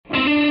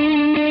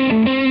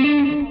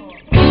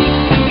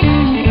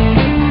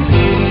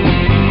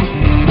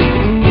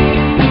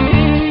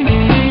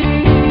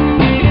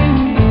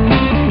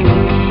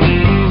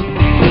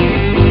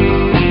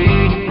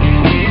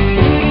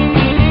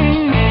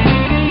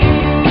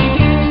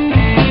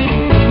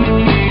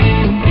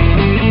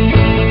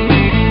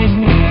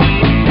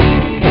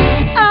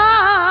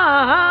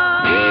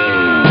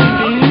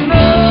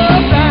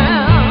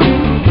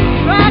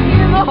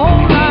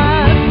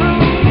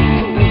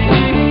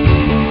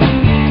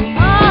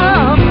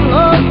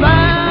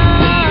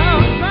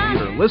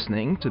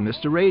listening to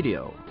Mr.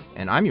 Radio,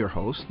 and I'm your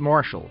host,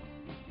 Marshall.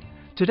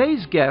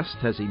 Today's guest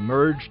has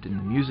emerged in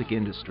the music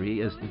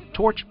industry as the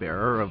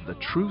torchbearer of the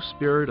true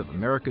spirit of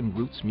American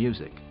roots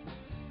music.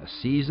 A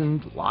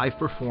seasoned live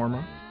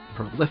performer,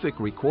 prolific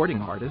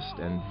recording artist,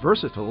 and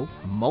versatile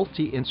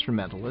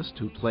multi-instrumentalist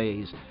who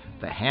plays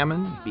the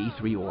Hammond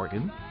B3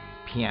 organ,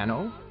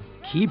 piano,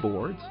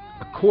 keyboards,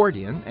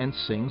 accordion, and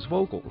sings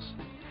vocals.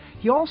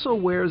 He also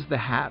wears the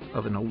hat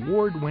of an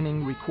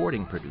award-winning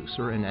recording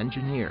producer and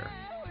engineer,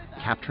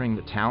 capturing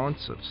the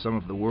talents of some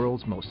of the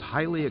world's most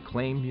highly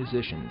acclaimed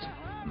musicians,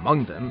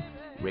 among them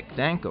Rick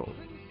Danko,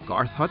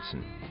 Garth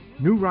Hudson,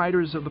 New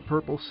Riders of the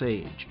Purple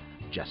Sage,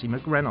 Jesse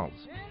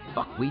McReynolds,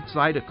 Buckwheat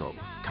Zydeco,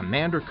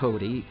 Commander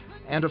Cody,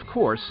 and of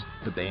course,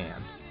 the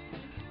band.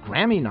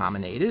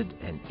 Grammy-nominated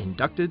and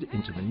inducted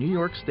into the New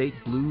York State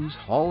Blues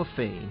Hall of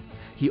Fame,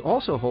 he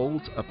also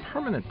holds a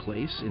permanent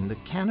place in the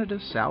Canada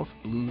South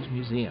Blues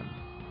Museum.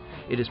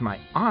 It is my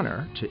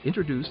honor to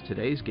introduce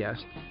today's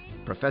guest,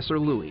 Professor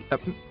Louie.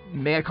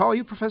 May I call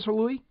you Professor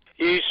Louie?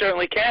 You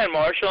certainly can,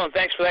 Marshall, and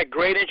thanks for that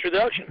great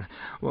introduction.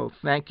 Well,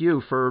 thank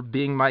you for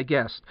being my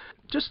guest.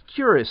 Just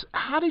curious,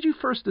 how did you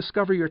first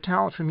discover your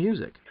talent for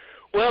music?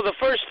 Well, the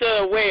first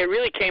way it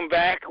really came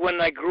back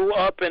when I grew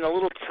up in a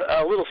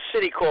little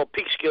city called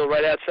Peekskill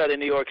right outside of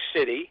New York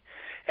City.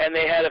 And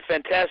they had a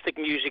fantastic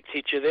music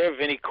teacher there,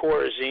 Vinnie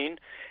Corazine.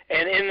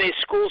 And in the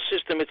school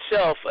system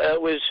itself,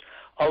 it was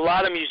a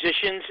lot of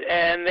musicians,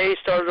 and they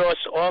started us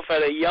off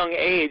at a young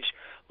age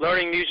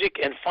learning music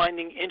and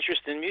finding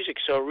interest in music.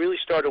 So it really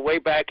started way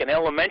back in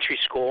elementary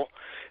school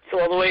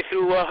all the way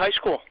through high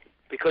school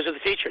because of the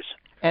teachers.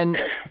 And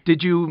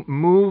did you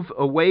move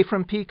away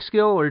from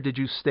Peekskill, or did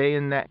you stay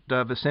in that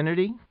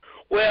vicinity?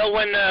 Well,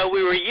 when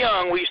we were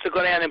young, we used to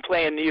go down and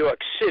play in New York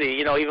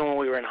City, even when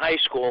we were in high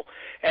school.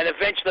 And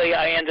eventually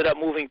I ended up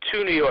moving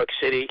to New York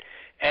City,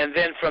 and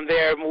then from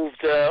there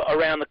moved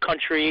around the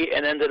country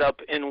and ended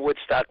up in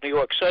Woodstock, New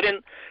York. So I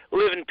didn't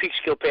live in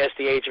Peekskill past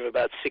the age of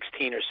about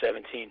 16 or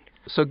 17.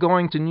 So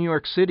going to New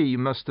York City, you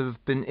must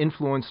have been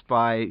influenced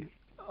by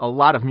a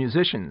lot of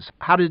musicians.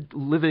 How did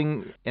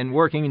living and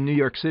working in New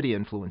York City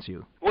influence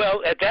you?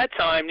 Well, at that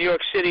time, New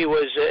York City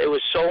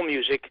was soul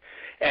music.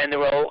 And there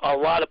were a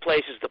lot of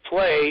places to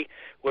play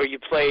where you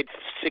played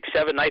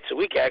 6-7 nights a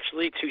week,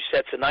 actually, 2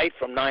 sets a night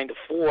from 9 to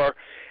 4.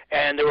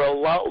 And there were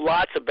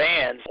lots of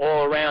bands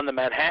all around the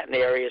Manhattan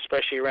area,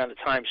 especially around the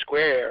Times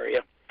Square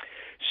area.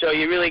 So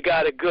you really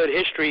got a good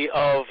history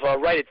of,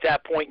 right at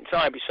that point in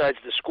time, besides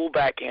the school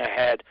backing I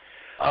had,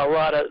 a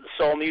lot of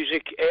soul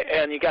music,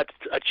 and you got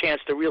a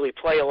chance to really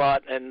play a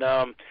lot and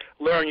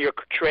learn your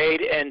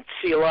trade and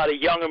see a lot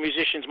of younger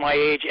musicians my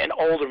age and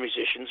older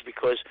musicians,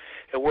 because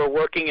we're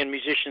working and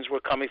musicians were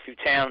coming through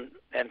town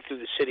and through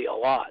the city a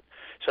lot.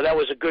 So that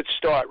was a good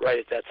start right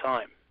at that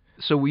time.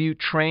 So were you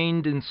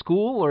trained in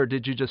school, or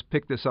did you just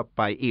pick this up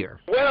by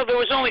ear? Well, there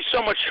was only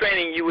so much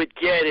training you would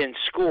get in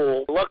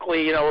school.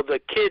 Luckily, the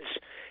kids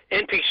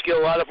in Peekskill,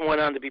 a lot of them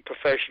went on to be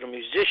professional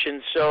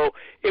musicians, so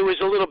it was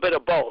a little bit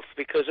of both,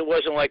 because it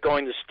wasn't like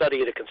going to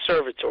study at a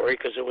conservatory,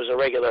 because it was a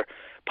regular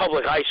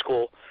public high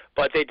school,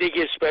 but they did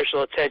give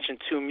special attention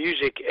to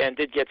music and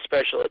did get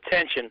special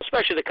attention,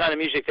 especially the kind of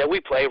music that we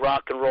play,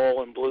 rock and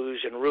roll and blues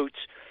and roots,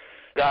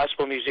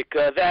 gospel music.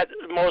 That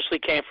mostly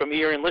came from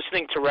ear and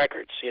listening to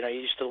records. You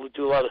used to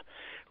do a lot of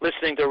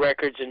listening to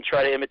records and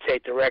try to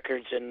imitate the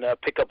records and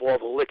pick up all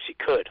the licks you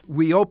could.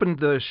 We opened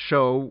the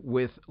show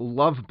with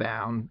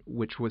Lovebound,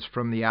 which was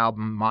from the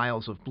album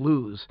Miles of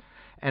Blues,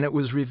 and it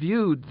was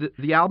reviewed,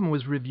 the album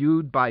was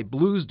reviewed by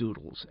Blues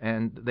Doodles,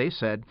 and they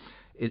said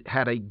it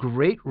had a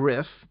great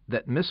riff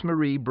that Miss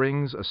Marie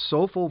brings a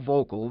soulful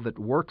vocal that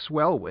works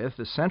well with,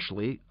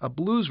 essentially, a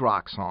blues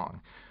rock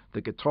song.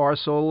 The guitar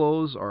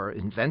solos are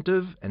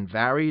inventive and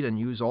varied and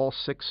use all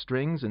 6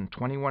 strings and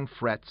 21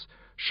 frets,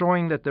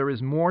 showing that there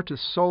is more to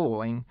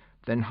soloing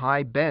than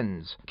high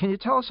bends. Can you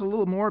tell us a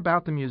little more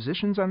about the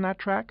musicians on that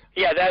track?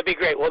 Yeah, that'd be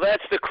great. Well,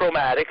 that's the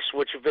Chromatics,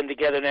 which have been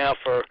together now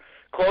for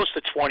close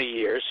to 20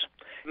 years.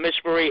 Miss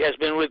Marie has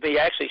been with me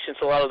actually since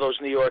a lot of those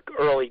New York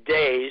early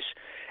days,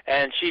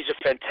 and she's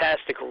a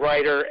fantastic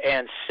writer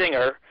and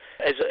singer,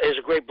 as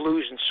a great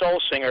blues and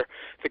soul singer.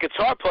 The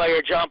guitar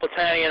player, John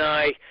Platani, and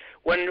I,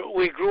 when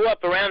we grew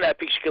up around that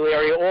Peekskill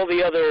area, all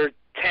the other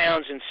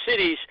towns and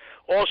cities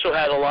also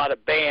had a lot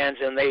of bands,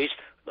 and they used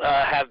to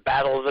have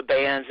Battle of the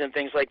Bands and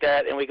things like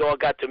that, and we all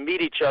got to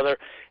meet each other.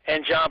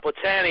 And John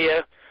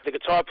Platania, the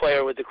guitar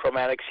player with the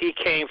Chromatics, he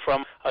came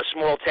from a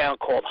small town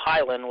called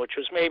Highland, which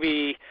was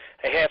maybe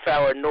a half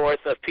hour north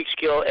of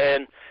Peekskill,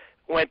 and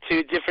went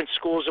to different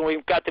schools, and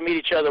we got to meet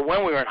each other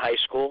when we were in high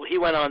school. He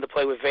went on to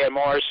play with Van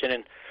Morrison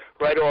and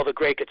write all the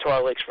great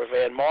guitar licks for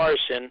Van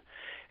Morrison.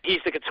 He's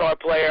the guitar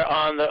player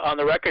on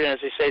the record, and as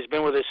they say, he's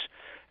been with us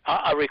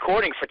a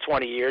recording for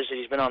 20 years, and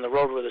he's been on the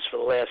road with us for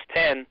the last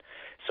 10.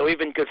 So we've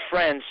been good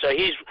friends. So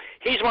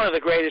he's one of the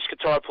greatest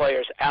guitar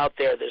players out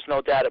there. There's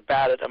no doubt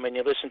about it. I mean,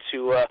 you listen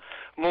to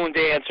Moon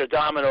Dance or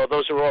Domino,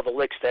 those are all the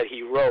licks that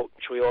he wrote,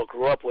 which we all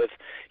grew up with.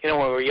 When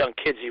we were young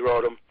kids, he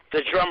wrote them.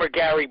 the drummer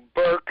Gary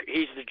Burke.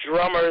 He's the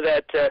drummer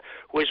that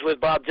was with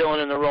Bob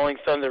Dylan in the Rolling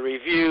Thunder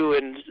Review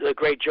and the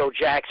great Joe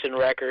Jackson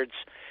records.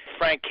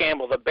 Frank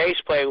Campbell, the bass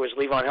player, was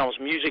Levon Helm's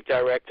music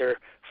director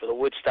for the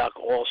Woodstock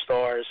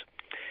All-Stars.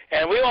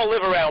 And we all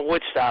live around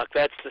Woodstock.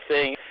 That's the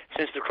thing.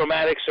 Since the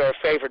Chromatics are a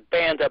favorite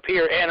band up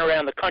here and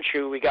around the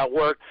country, we got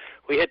work.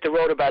 We hit the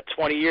road about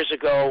 20 years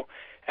ago.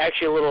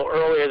 Actually, a little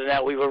earlier than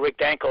that, we were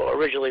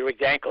originally Rick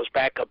Danko's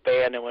backup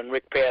band, and when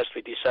Rick passed,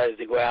 we decided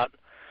to go out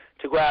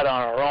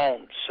on our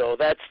own. So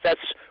that's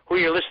who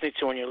you're listening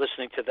to when you're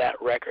listening to that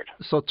record.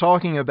 So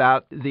talking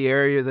about the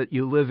area that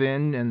you live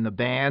in and the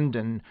band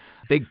and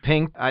Big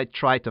Pink, I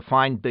tried to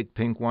find Big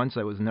Pink once.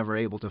 I was never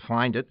able to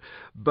find it.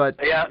 But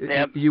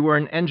yeah. You were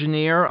an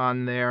engineer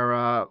on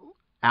their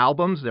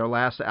albums, their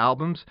last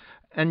albums,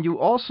 and you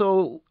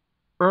also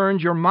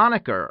earned your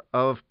moniker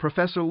of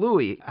Professor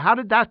Louie. How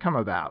did that come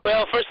about?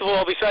 Well, first of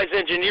all, besides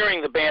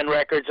engineering the band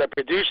records, I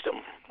produced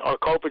them or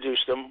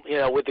co-produced them,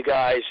 with the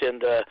guys.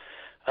 And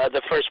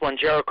the first one,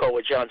 Jericho,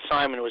 with John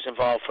Simon, was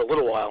involved for a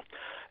little while.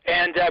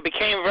 And I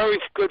became very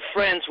good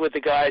friends with the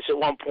guys at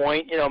one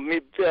point,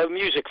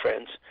 music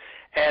friends.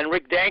 And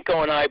Rick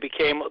Danko and I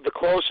became the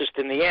closest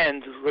in the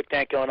end. Rick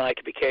Danko and I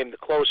became the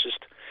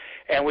closest.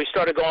 And we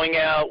started going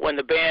out when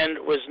the band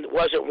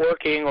wasn't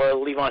working or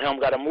Levon Helm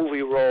got a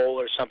movie role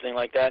or something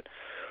like that.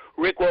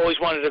 Rick always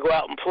wanted to go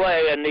out and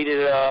play and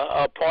needed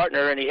a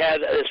partner, and he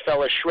had this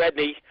fella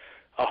Shredney,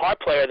 a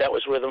harp player that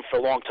was with him for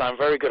a long time,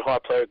 very good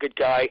harp player, good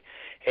guy.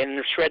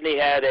 And Shredney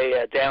had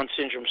a Down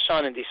syndrome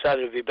son and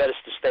decided it would be better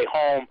to stay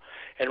home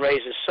and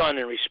raise his son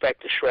in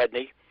respect to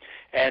Shredney.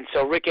 And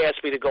so Rick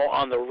asked me to go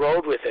on the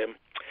road with him.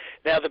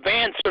 Now, the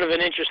band's sort of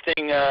an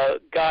interesting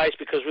guys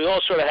because we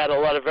all sort of had a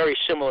lot of very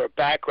similar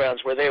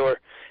backgrounds where they were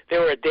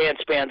a dance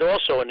band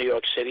also in New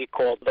York City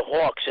called the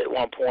Hawks at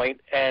one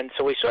point. And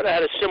so we sort of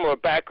had a similar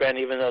background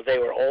even though they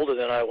were older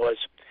than I was.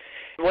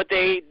 What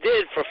they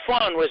did for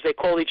fun was they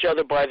called each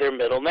other by their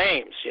middle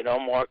names,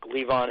 Mark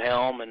Levon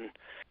Helm and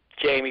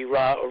Jamie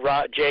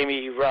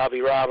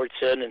Robbie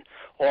Robertson and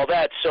all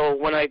that. So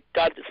when I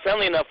got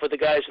friendly enough with the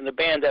guys in the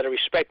band out of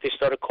respect, they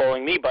started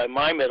calling me by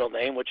my middle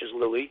name, which is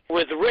Louie.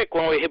 With Rick,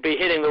 when we'd be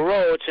hitting the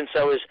road, since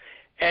I was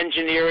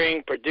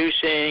engineering,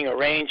 producing,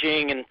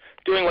 arranging, and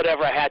doing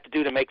whatever I had to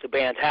do to make the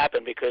band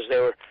happen because they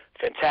were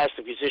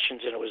fantastic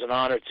musicians and it was an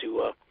honor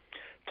to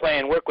play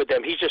and work with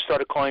them, he just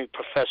started calling me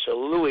Professor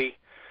Louie,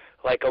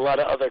 like a lot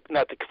of other,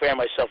 not to compare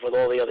myself with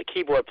all the other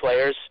keyboard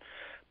players,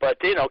 but,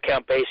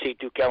 Count Basie,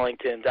 Duke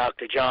Ellington,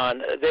 Dr.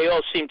 John, they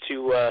all seem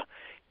to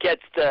get,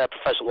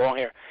 Professor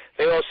Longhair,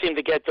 they all seem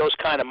to get those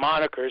kind of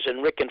monikers,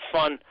 and Rick and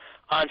Fun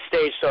on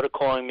stage started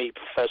calling me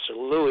Professor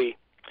Louie.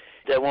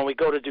 That when we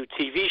go to do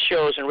TV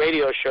shows and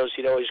radio shows,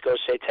 he'd always go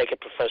say, take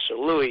it Professor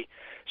Louie.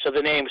 So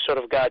the name sort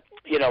of got,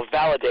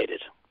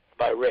 validated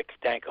by Rick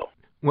Danko.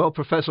 Well,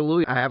 Professor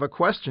Louie, I have a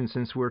question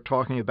since we're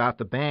talking about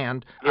the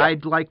band. Yeah.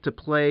 I'd like to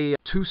play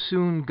Too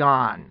Soon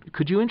Gone.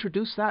 Could you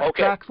introduce that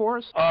track for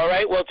us? All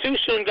right. Well, Too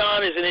Soon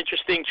Gone is an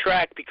interesting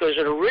track because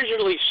it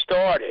originally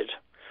started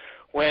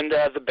when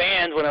the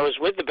band, when I was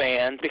with the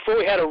band, before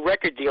we had a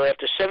record deal,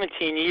 after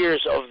 17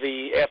 years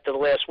after the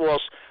last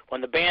waltz, when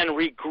the band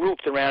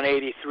regrouped around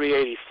 83,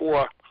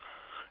 84,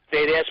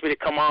 they'd asked me to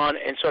come on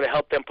and sort of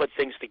help them put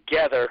things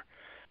together.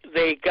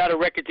 They got a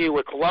record deal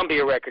with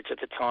Columbia Records at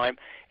the time,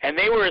 and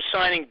they were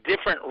assigning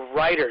different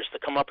writers to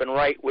come up and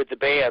write with the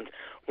band.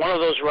 One of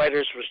those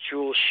writers was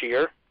Jules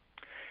Shear,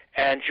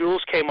 and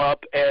Jules came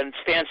up, and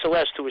Stan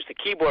Celeste, who was the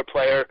keyboard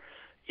player,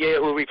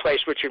 who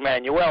replaced Richard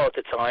Manuel at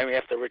the time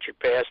after Richard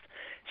passed,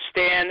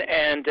 Stan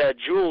and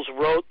Jules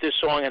wrote this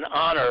song in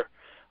honor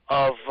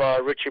of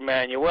Richard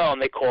Manuel,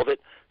 and they called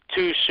it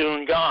Too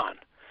Soon Gone.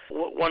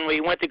 When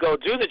we went to go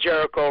do the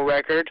Jericho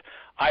record,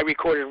 I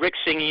recorded Rick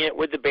singing it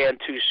with the band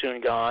Too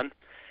Soon Gone.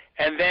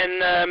 And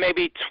then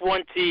maybe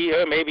 20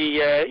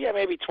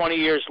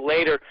 years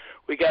later,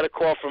 we got a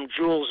call from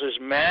Jules'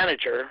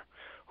 manager,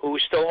 who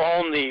still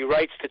owned the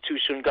rights to Too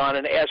Soon Gone,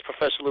 and asked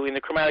Professor Louie and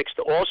the Chromatics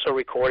to also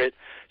record it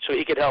so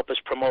he could help us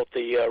promote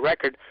the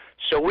record.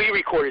 So we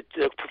recorded,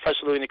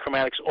 Professor Louie and the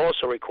Chromatics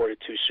also recorded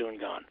Too Soon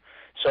Gone.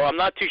 So I'm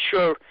not too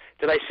sure,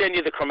 did I send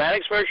you the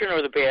Chromatics version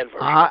or the band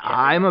version?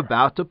 I'm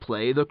about to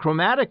play the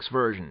Chromatics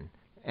version.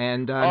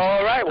 And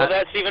all right, well,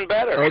 that's even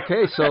better.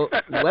 Okay, so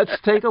let's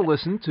take a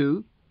listen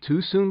to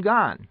Too Soon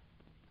Gone.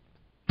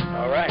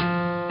 All right.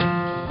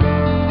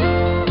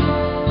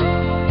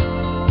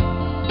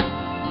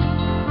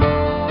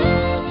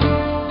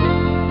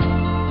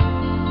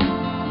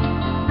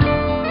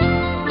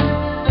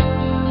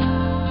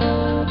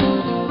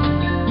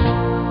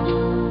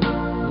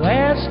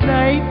 Last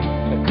night,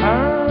 the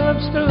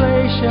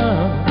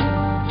constellations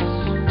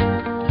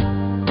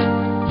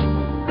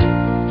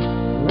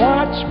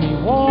watch me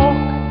walk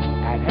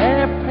at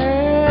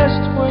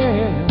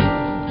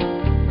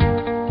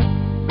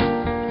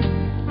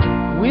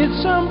 12:30 with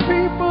some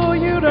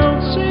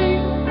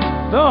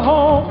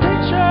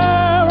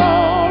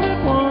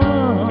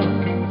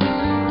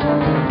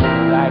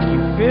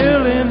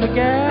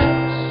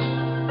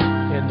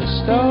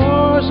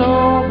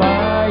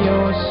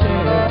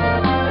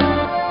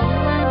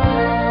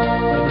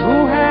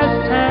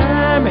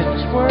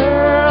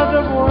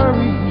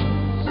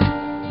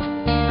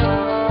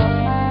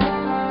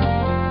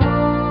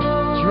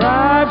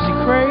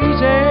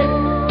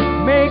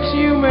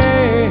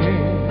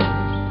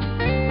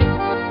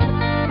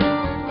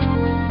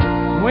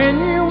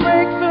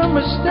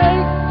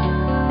mistake,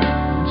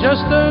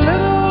 just a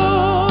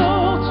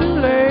little too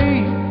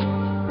late.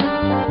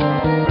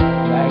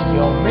 Like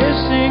you're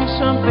missing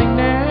something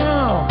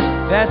now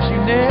that you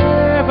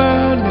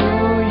never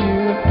knew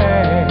you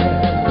had.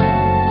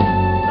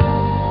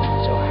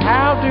 So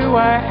how do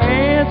I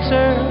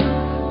answer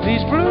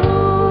these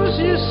blues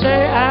you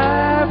say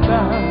I've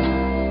got?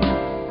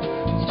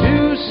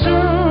 Too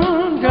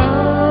soon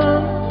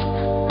gone,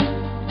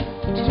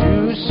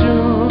 too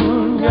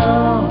soon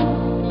gone.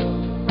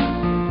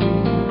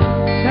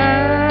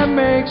 Time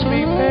makes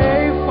me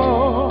pay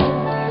for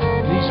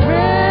these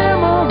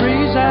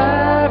memories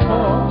I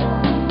bought.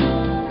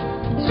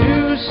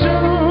 Too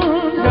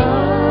soon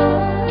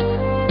gone,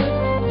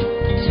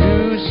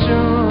 too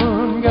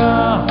soon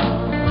gone.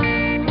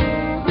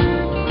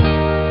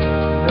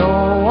 No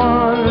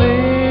one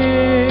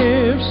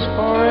lives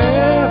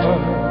forever.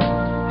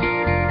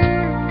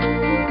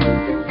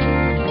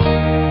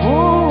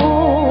 Who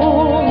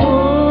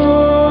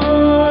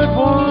would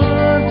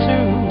want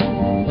to?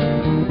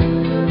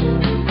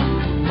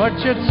 But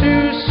you're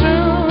too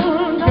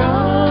soon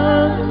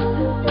gone,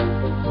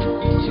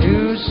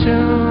 too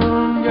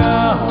soon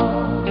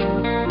gone,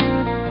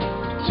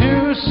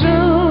 too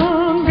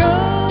soon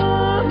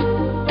gone,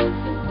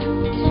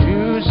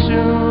 too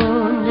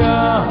soon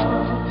gone.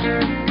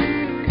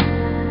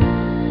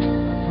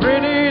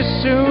 Pretty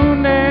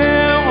soon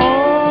now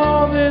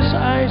all this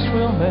ice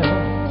will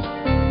melt,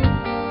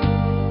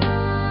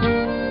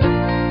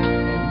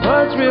 and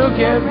buds will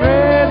get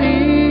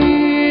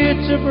ready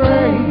to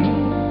break.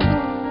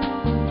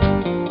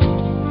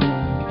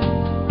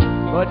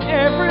 But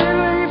every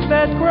leaf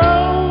that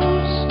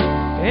grows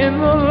in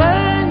the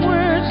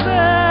language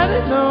that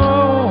it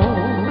knows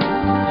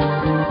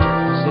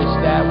says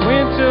that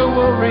winter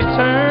will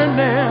return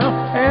now,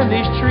 and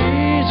these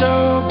trees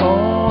are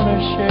gonna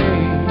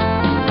shade.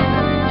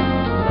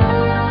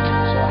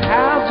 So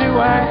how do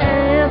I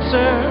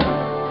answer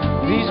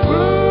these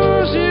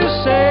blues you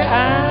say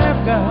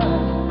I've got?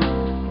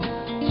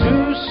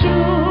 Too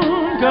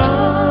soon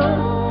gone,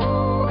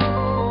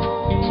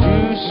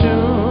 too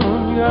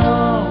soon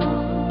gone.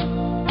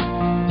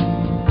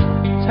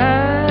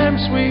 Time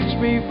sweeps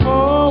me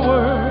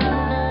forward,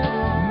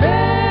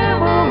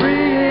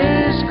 memory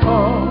is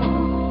called.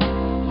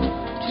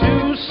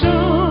 Too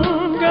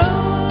soon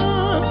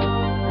gone,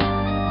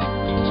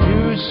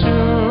 too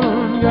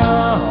soon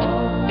gone,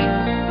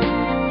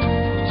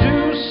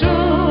 too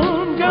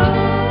soon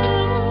gone,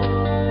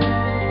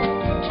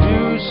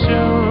 too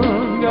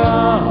soon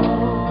gone.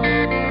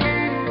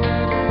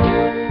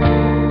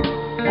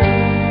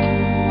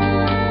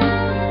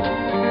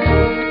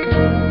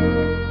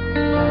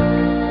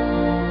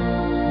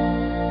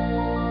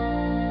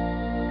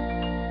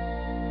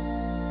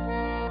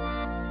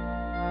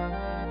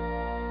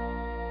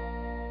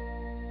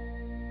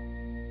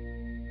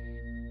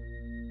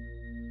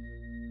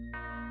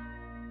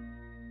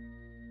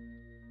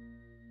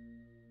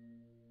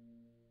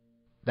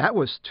 That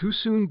was Too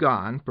Soon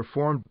Gone,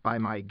 performed by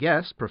my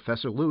guest,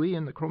 Professor Louie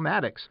and the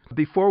Chromatics.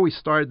 Before we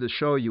started the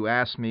show, you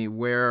asked me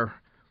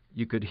where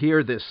you could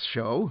hear this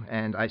show,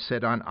 and I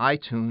said on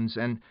iTunes.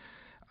 And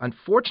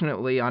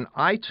unfortunately, on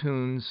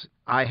iTunes,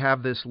 I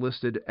have this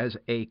listed as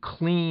a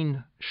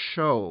clean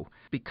show.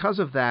 Because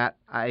of that,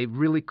 I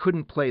really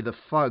couldn't play the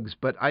Fugs,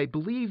 but I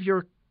believe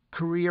your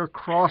career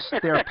crossed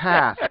their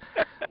path.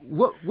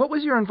 What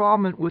was your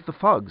involvement with the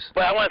Fugs?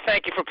 Well, I want to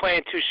thank you for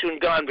playing Too Soon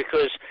Gone,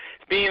 because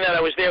being that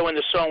I was there when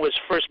the song was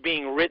first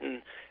being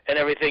written and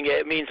everything,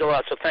 it means a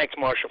lot. So thanks,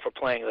 Marshall, for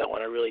playing that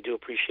one. I really do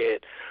appreciate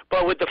it.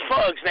 But with the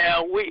Fugs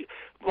now,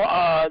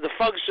 the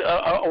Fugs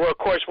were, of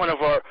course, one of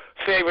our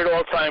favorite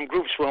all-time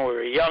groups when we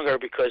were younger,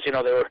 because, you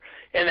know, they were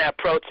in that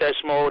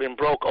protest mode and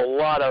broke a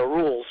lot of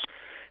rules.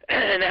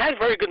 And they had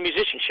very good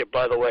musicianship,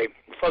 by the way.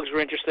 The Fugs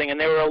were interesting, and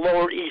they were a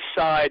Lower East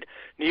Side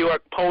New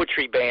York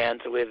poetry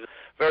band with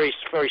very,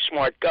 very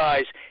smart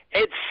guys.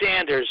 Ed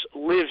Sanders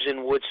lives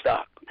in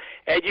Woodstock.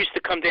 Ed used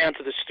to come down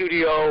to the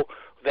studio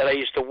that I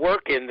used to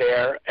work in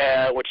there,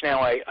 which now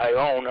I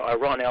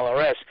run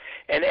LRS,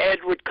 and Ed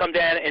would come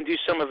down and do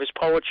some of his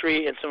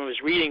poetry and some of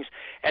his readings,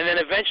 and then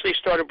eventually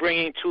started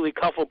bringing Thule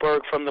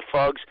Kuffelberg from the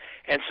Fugs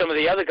and some of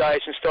the other guys,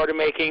 and started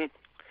making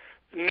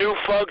new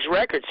Fugs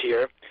records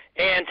here,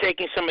 and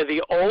taking some of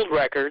the old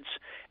records,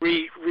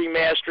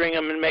 remastering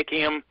them and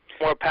making them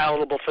more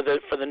palatable for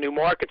the new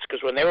markets,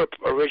 because when they were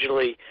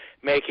originally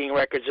making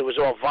records, it was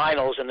all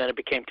vinyls, and then it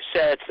became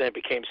cassettes, then it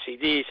became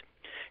CDs,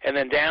 and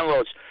then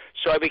downloads.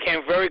 So I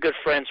became very good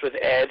friends with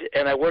Ed,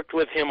 and I worked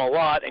with him a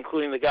lot,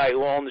 including the guy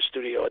who owned the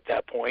studio at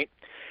that point.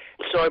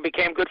 So I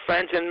became good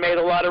friends and made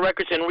a lot of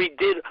records, and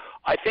redid,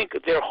 I think,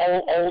 their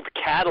whole old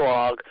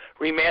catalog,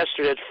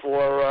 remastered it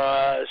for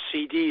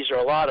CDs, or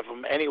a lot of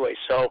them anyway.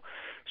 So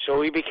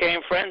we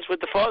became friends with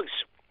the Fugs,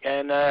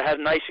 and had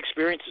nice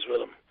experiences with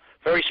them.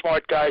 Very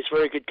smart guys,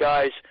 very good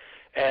guys,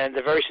 and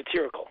they're very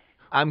satirical.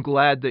 I'm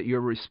glad that your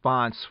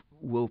response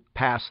will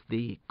pass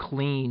the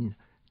clean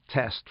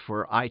test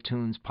for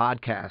iTunes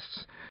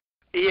podcasts.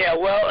 Yeah,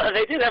 well,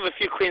 they did have a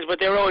few cleans, but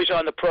they were always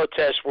on the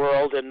protest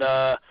world, and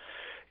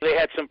They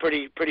had some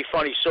pretty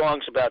funny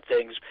songs about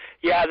things.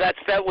 Yeah, that's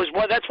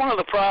one of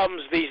the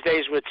problems these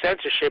days with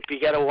censorship. You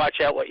got to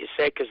watch out what you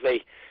say because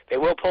they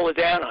will pull it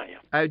down on you.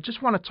 I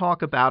just want to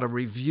talk about a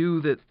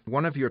review that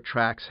one of your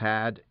tracks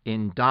had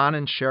in Don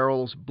and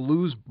Cheryl's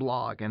Blues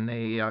blog, and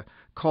they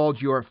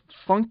called your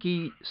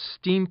funky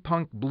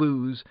steampunk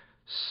blues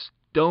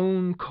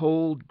stone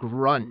cold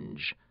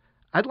grunge.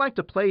 I'd like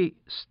to play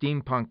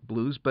steampunk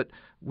blues, but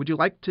would you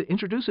like to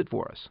introduce it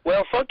for us?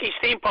 Well, funky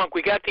steampunk,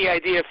 we got the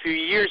idea a few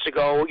years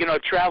ago.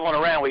 Traveling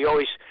around, we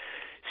always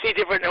see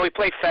different, and we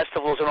play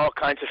festivals and all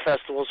kinds of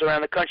festivals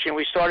around the country, and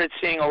we started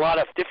seeing a lot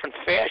of different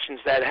fashions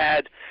that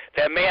had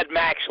that Mad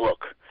Max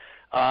look.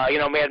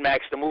 Mad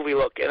Max, the movie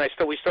look. And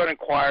we started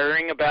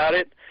inquiring about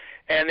it,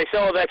 and they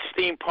said, oh, that's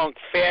steampunk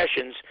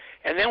fashions.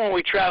 And then when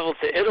we traveled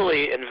to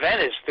Italy and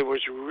Venice, there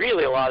was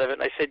really a lot of it.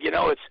 And I said,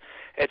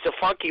 it's a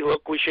funky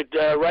look. We should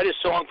write a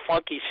song,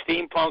 Funky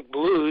Steampunk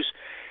Blues,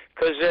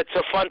 because it's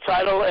a fun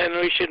title, and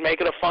we should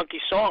make it a funky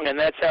song. And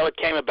that's how it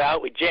came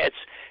about.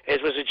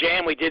 It was a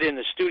jam we did in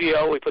the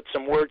studio. We put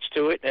some words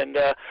to it. And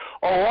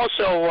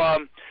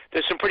also,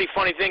 there's some pretty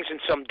funny things in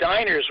some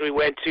diners we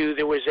went to.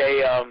 There was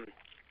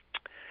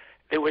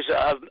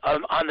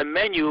on the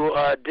menu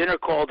a dinner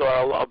called,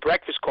 or a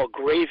breakfast called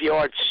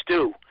Graveyard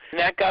Stew. And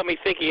that got me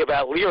thinking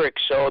about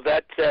lyrics, so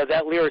that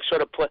lyric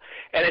sort of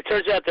and it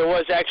turns out there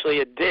was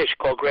actually a dish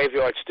called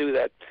Graveyard Stew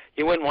that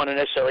you wouldn't want to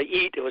necessarily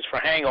eat. It was for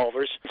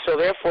hangovers. So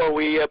therefore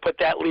we put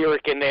that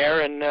lyric in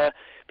there and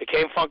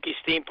became Funky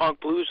Steampunk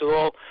Blues.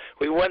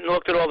 We went and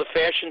looked at all the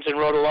fashions and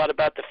wrote a lot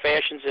about the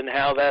fashions and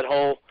how that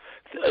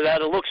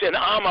it looks. In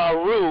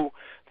Amaru,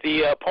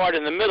 the part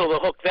in the middle, the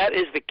hook, that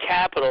is the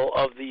capital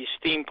of the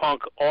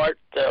steampunk art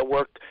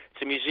work.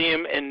 It's a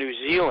museum in New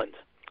Zealand,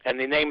 and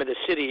the name of the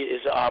city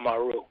is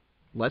Amaru.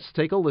 Let's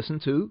take a listen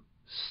to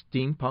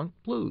Steampunk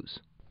Blues.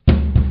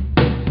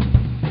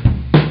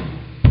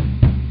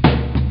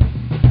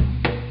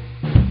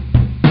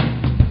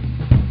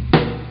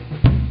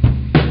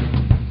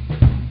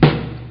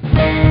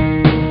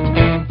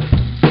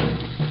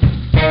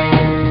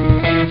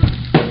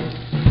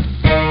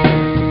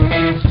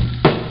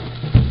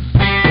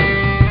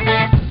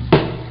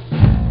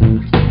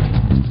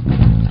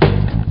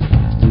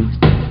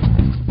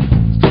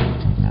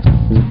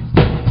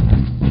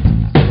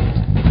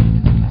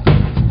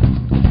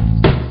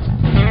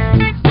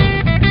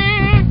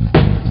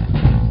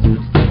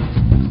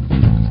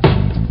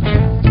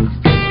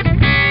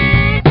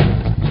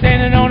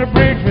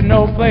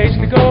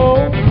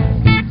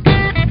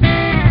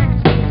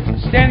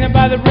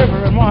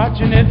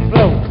 Watching it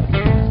flow.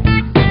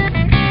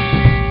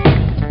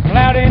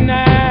 Cloudy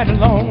night, a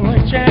lonely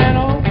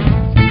channel.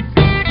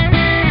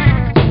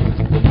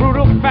 The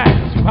brutal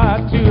facts of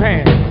hard to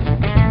handle.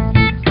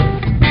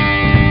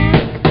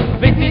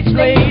 Vintage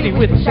lady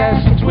with a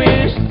sassy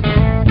twist.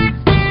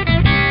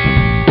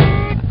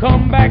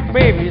 Come back,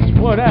 baby, it's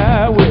what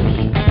I wish.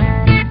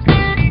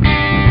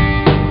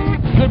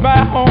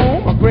 Goodbye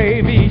home, a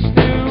gravy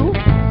stew.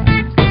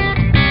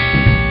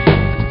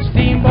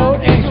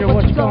 Steamboat angel,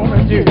 what you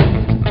gonna do?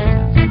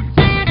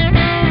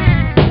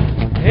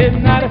 It's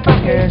not a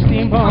funky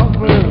steampunk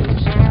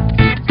blues.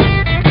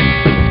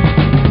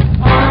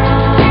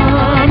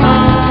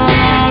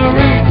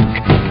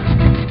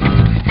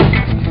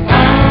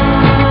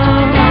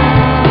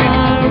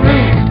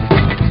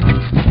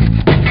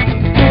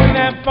 Doing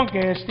that funky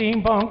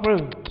steampunk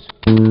blues.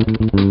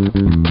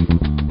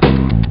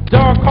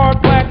 Dark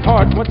heart, black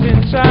heart, what's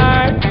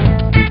inside?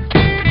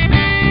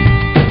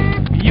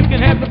 You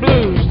can have the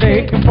blues,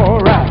 take them for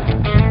a ride.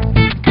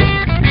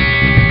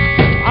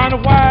 On a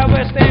Wild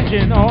West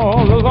engine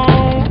all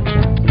alone.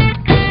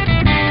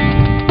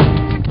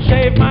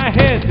 Shaved my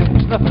head, there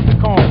was nothing to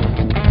comb.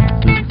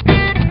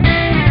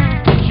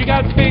 She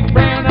got big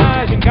brown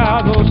eyes and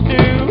goggles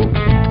too.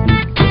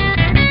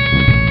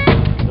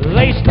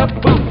 Laced up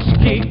boots,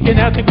 kicking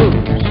out the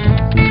grooves.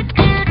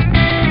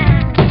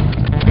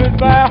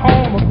 Goodbye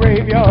home, a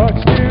graveyard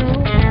stew.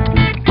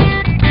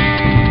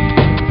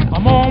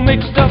 I'm all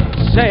mixed up,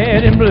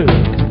 sad and blue.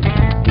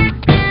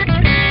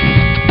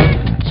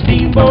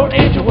 Steamboat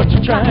angel, what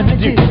you trying to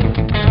do?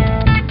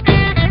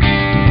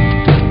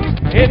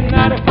 It's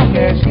not a funky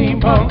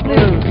steampunk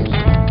blues.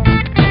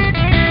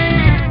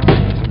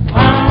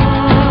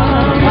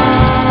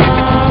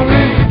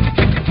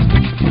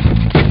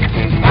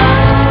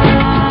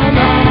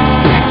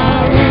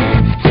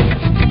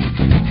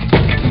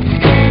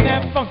 Ain't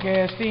that funky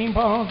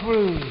steampunk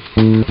blues.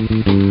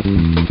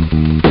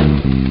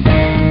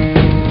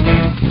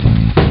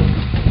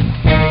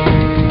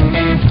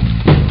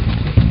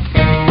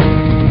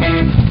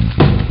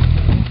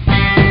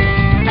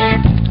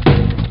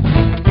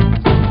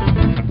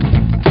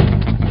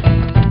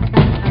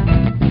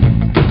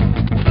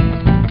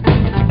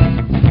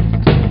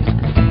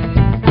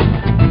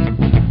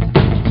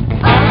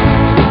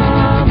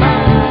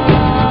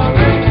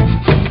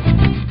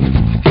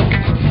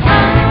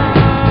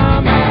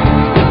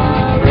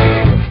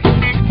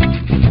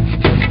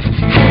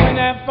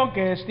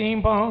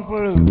 Steampunk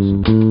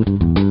blues.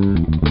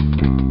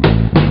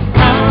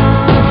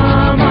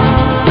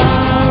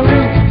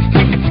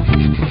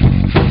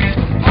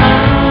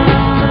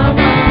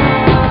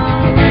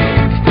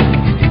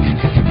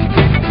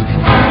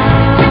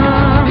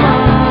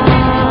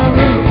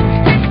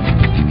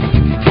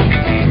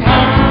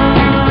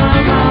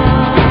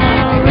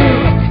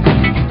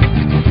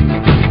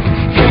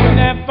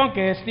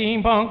 funky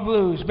steampunk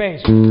blues,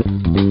 bass.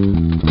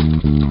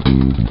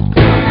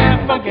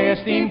 That funky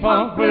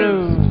steampunk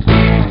blues.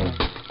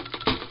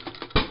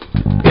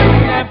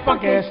 That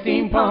funky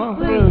steampunk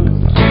blues.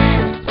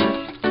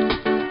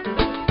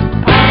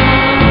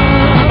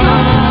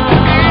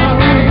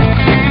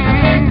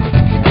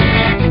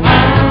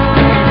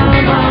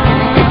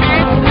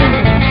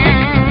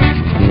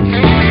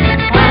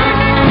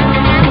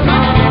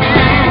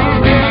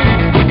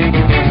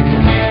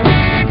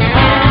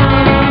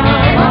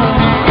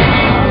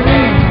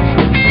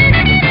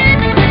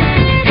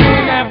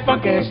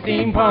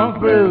 Steampunk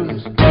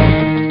blues.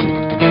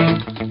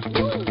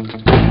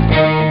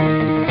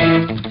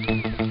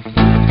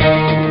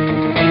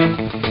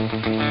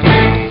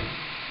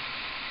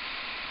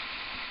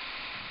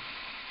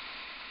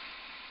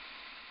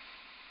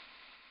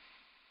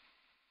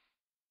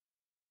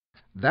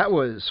 That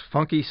was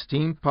Funky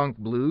Steampunk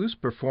Blues,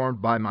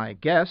 performed by my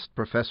guest,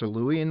 Professor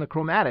Louie and the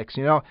Chromatics.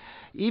 You know,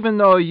 even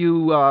though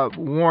you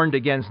warned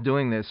against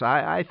doing this,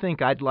 I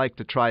think I'd like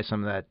to try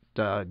some of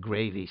that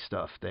gravy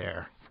stuff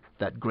there.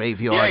 That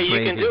graveyard gravy. Yeah,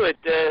 you can do it.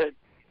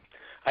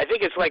 I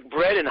think it's like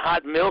bread and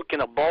hot milk in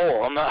a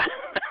bowl. I'm not.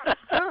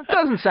 It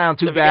doesn't sound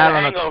too if bad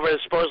on a hangover.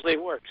 It supposedly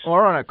works.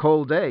 Or on a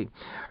cold day.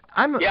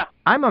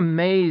 I'm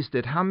amazed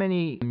at how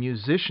many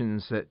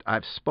musicians that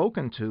I've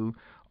spoken to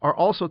are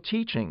also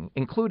teaching,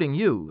 including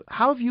you.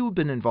 How have you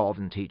been involved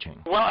in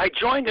teaching? Well, I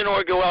joined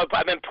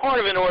I've been part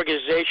of an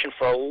organization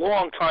for a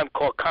long time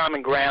called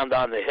Common Ground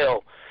on the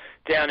Hill,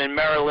 down in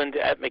Maryland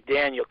at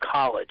McDaniel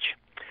College.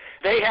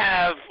 They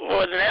have,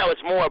 well, now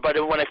it's more, but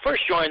when I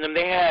first joined them,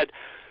 they had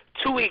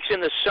 2 weeks in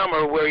the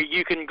summer where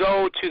you can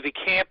go to the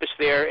campus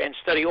there and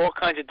study all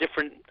kinds of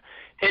different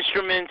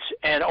instruments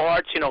and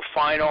arts,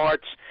 fine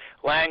arts,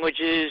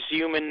 languages,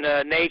 human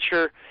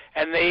nature,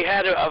 and they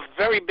had a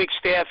very big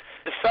staff.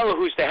 The fellow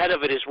who's the head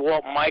of it is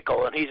Walt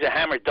Michael, and he's a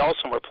hammered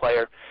dulcimer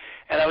player.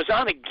 And I was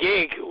on a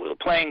gig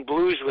playing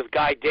blues with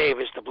Guy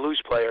Davis, the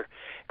blues player.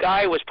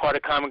 Guy was part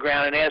of Common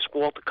Ground and asked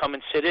Walt to come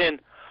and sit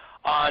in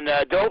on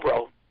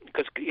dobro,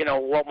 because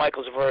Walt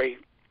Michael's a very,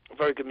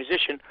 very good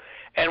musician.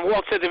 And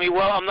Walt said to me,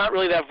 well, I'm not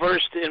really that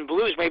versed in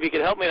blues. Maybe you could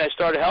help me. And I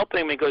started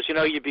helping him. He goes,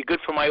 you'd be good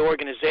for my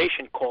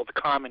organization called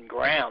Common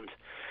Ground.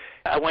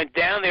 I went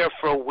down there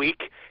for a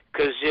week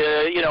because,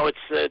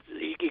 it's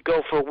you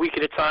go for a week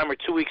at a time or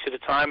 2 weeks at a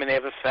time, and they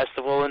have a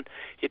festival, and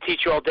you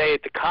teach all day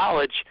at the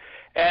college.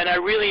 And I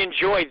really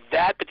enjoyed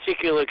that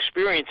particular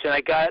experience, and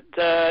I got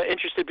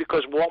interested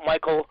because Walt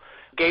Michael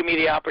gave me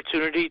the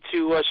opportunity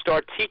to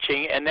start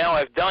teaching, and now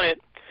I've done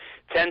it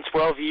 10,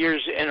 12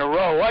 years in a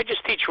row. I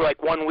just teach for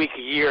like 1 week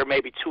a year,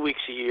 maybe 2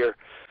 weeks a year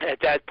at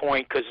that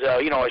point because,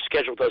 our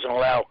schedule doesn't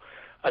allow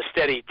a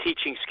steady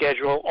teaching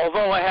schedule.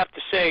 Although I have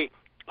to say,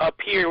 up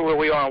here where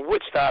we are in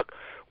Woodstock,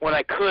 when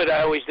I could,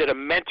 I always did a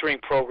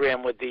mentoring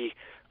program with the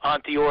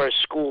Onteora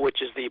School,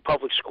 which is the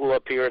public school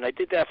up here, and I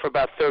did that for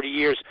about 30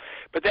 years.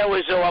 But that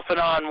was off and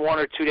on 1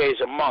 or 2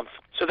 days a month.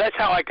 So that's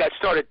how I got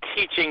started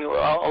teaching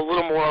a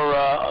little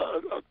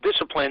more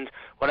disciplined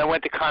when I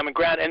went to Common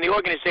Ground. And the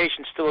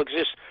organization still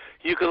exists.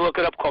 You can look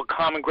it up, called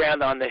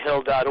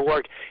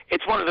commongroundonthehill.org.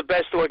 It's one of the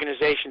best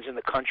organizations in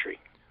the country.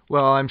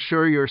 Well, I'm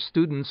sure your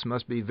students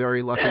must be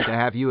very lucky to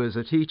have you as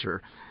a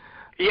teacher.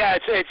 Yeah,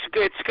 it's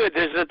good.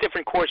 There's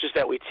different courses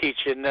that we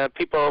teach, and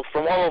people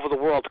from all over the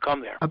world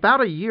come there.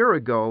 About a year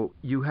ago,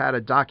 you had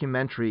a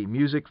documentary,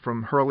 Music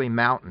from Hurley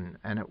Mountain,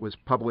 and it was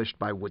published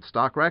by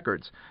Woodstock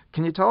Records.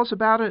 Can you tell us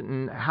about it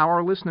and how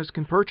our listeners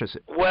can purchase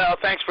it? Well,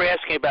 thanks for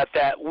asking about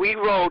that.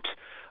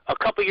 A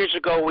couple years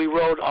ago, we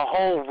wrote a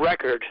whole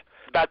record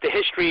about the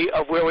history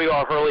of where we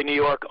are, Hurley, New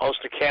York,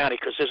 Ulster County,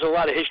 because there's a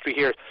lot of history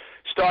here,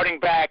 starting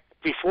back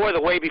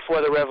way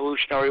before the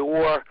Revolutionary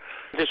War.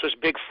 This was a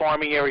big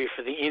farming area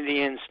for the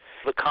Indians.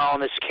 The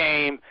colonists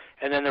came,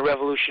 and then the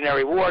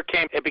Revolutionary War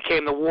came. It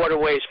became the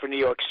waterways for New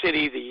York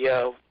City,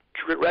 the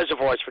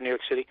reservoirs for New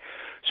York City.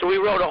 So we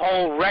wrote a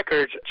whole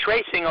record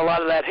tracing a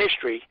lot of that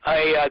history.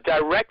 A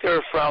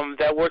director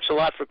that works a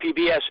lot for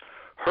PBS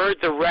heard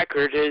the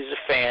record, is a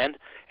fan,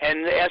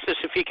 and asked us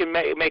if he can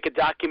make a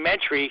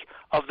documentary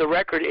of the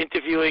record,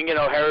 interviewing,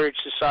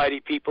 Heritage Society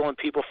people and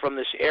people from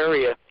this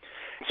area.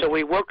 So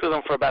we worked with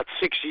them for about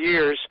 6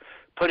 years,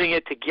 putting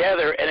it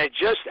together, and it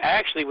just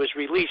actually was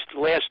released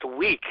last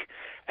week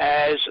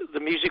as the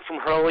Music from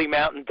Hurley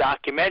Mountain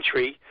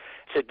documentary.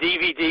 It's a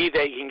DVD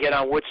that you can get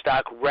on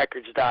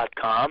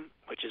WoodstockRecords.com,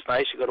 which is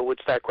nice. You go to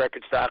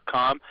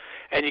WoodstockRecords.com,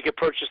 and you can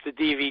purchase the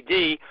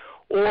DVD.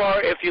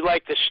 Or if you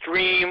like to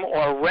stream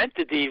or rent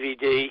the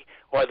DVD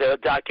or the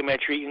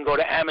documentary, you can go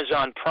to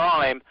Amazon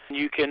Prime.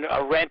 You can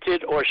rent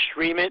it or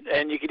stream it,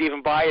 and you can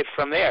even buy it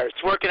from there.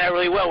 It's working out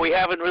really well. We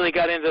haven't really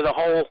got into the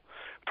whole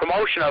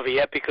promotion of it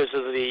yet because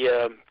of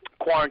the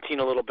quarantine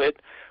a little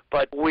bit,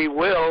 but we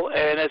will.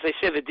 And as I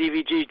said, the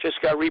DVD just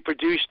got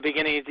reproduced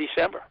beginning of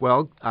December.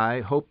 Well,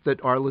 I hope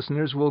that our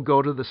listeners will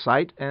go to the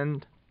site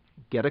and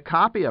get a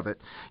copy of it.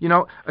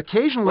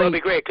 Occasionally... Well, it'll be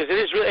great because it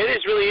is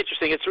really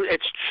interesting.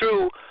 It's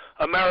true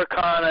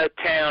Americana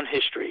town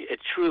history. It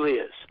truly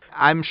is.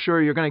 I'm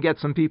sure you're going to get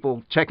some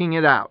people checking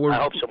it out. I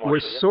hope so, Marshall.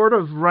 We're sort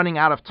of running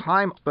out of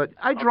time, but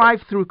I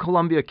drive through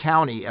Columbia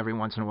County every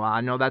once in a while.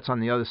 I know that's on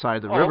the other side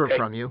of the river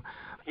from you.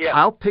 Yeah.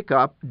 I'll pick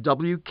up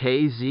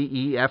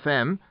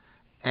WKZE-FM,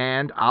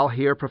 and I'll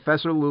hear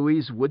Professor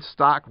Louie's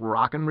Woodstock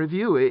Rockin'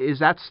 Review. Is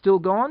that still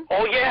going?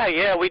 Oh,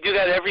 yeah. We do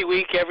that every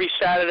week. Every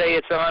Saturday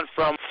it's on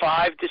from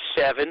 5 to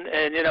 7.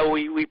 And,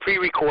 we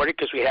pre-record it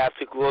because we have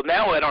to. Well,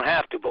 now I don't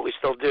have to, but we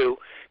still do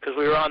because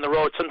we were on the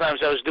road. Sometimes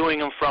I was doing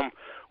them from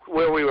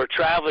where we were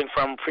traveling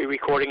from,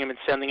 pre-recording them and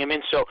sending them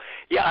in. So,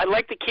 yeah, I'd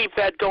like to keep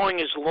that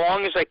going as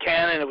long as I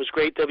can, and it was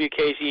great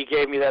WKZ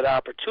gave me that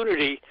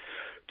opportunity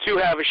to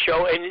have a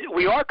show. And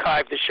we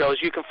archive the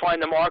shows. You can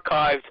find them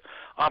archived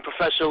on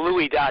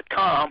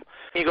ProfessorLouie.com.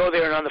 You go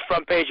there, and on the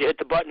front page, you hit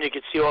the button, you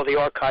can see all the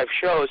archive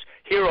shows,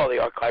 hear all the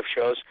archive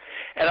shows.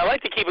 And I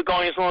like to keep it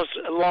going as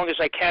long as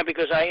I can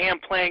because I am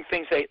playing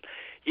things that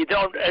you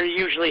don't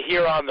usually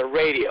hear on the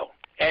radio.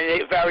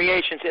 And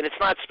variations, and it's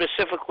not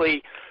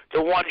specifically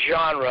the one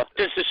genre.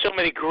 Since there's so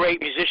many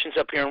great musicians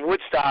up here in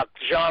Woodstock,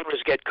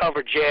 genres get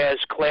covered: jazz,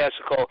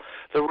 classical,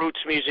 the roots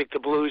music, the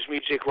blues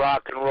music,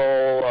 rock and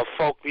roll,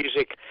 folk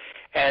music.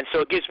 And so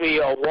it gives me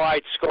a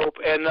wide scope.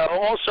 And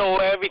also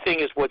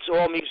everything is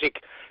all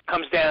music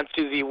comes down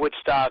to the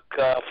Woodstock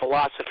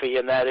philosophy,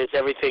 and that is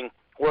everything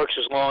works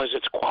as long as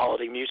it's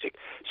quality music.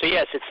 So,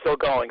 yes, it's still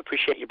going.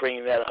 Appreciate you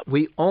bringing that up.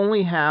 We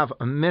only have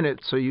a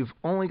minute, so you've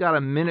only got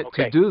a minute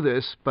to do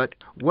this, but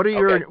what are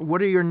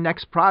your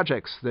next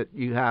projects that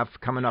you have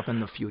coming up in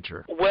the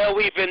future? Well,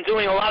 we've been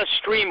doing a lot of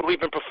streaming.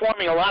 We've been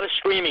performing a lot of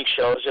streaming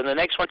shows, and the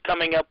next one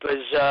coming up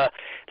is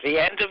the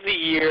end of the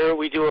year.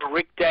 We do a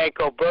Rick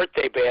Danko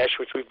birthday bash,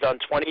 which we've done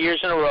 20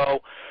 years in a row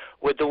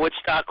with the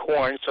Woodstock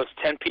Horn. So it's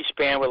a 10-piece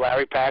band with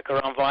Larry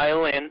Packer on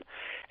violin,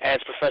 and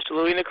it's Professor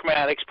Louie and the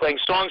Chromatics playing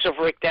songs of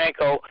Rick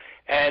Danko,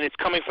 and it's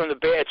coming from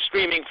it's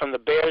streaming from the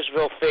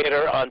Bearsville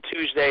Theater on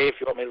Tuesday,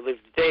 if you want me to leave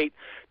the date,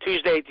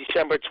 Tuesday,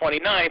 December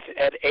 29th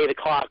at 8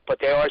 o'clock, but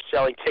they are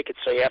selling tickets,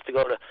 so you have to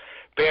go to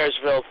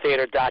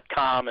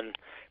bearsvilletheater.com and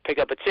pick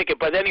up a ticket.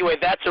 But anyway,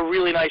 that's a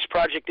really nice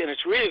project, and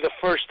it's really the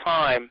first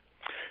time.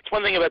 It's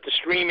one thing about the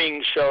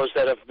streaming shows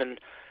that I've been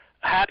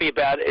happy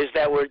about is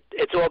that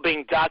it's all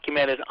being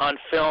documented on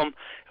film.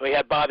 We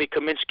had Bobby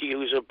Kaminsky,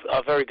 who's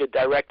a very good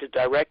director,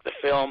 direct the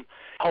film.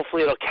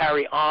 Hopefully it'll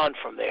carry on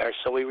from there.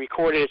 So we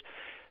recorded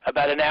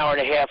about an hour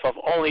and a half of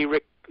only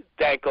Rick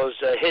Danko's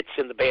hits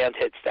and the band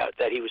hits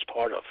that he was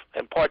part of,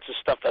 and parts of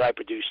stuff that I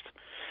produced.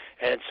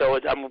 And so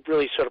I'm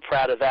really sort of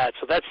proud of that.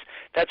 So that's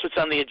what's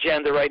on the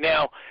agenda right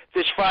now.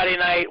 This Friday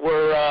night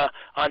we're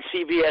on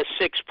CBS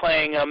 6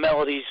 playing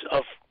Melody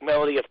of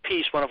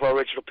Peace, one of our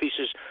original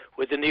pieces,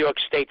 with the New York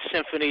State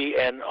Symphony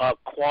and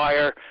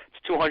choir.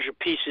 It's 200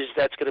 pieces.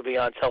 That's going to be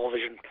on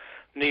television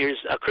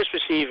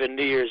Christmas Eve and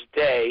New Year's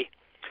Day.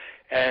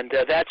 And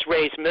that's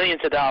raised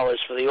millions of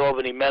dollars for the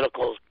Albany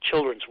Medical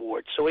Children's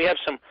Ward. So we have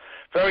some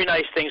very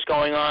nice things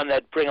going on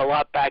that bring a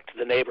lot back to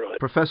the neighborhood.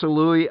 Professor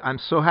Louie, I'm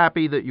so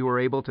happy that you were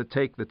able to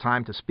take the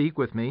time to speak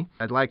with me.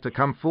 I'd like to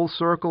come full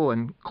circle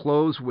and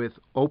close with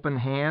open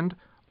hand,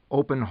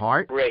 open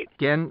heart. Great.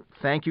 Again,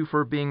 thank you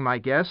for being my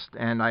guest,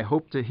 and I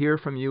hope to hear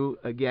from you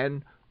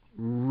again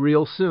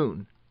real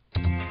soon.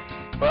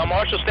 Well,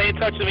 Marshall, stay in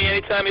touch with me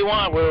anytime you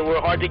want.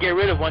 We're hard to get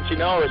rid of once you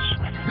know us.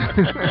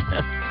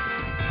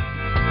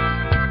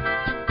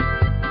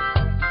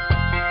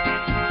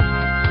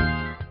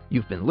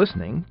 You've been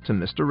listening to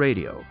Mr.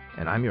 Radio,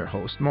 and I'm your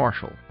host,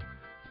 Marshall.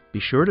 Be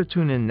sure to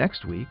tune in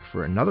next week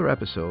for another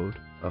episode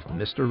of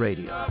Mr.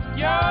 Radio.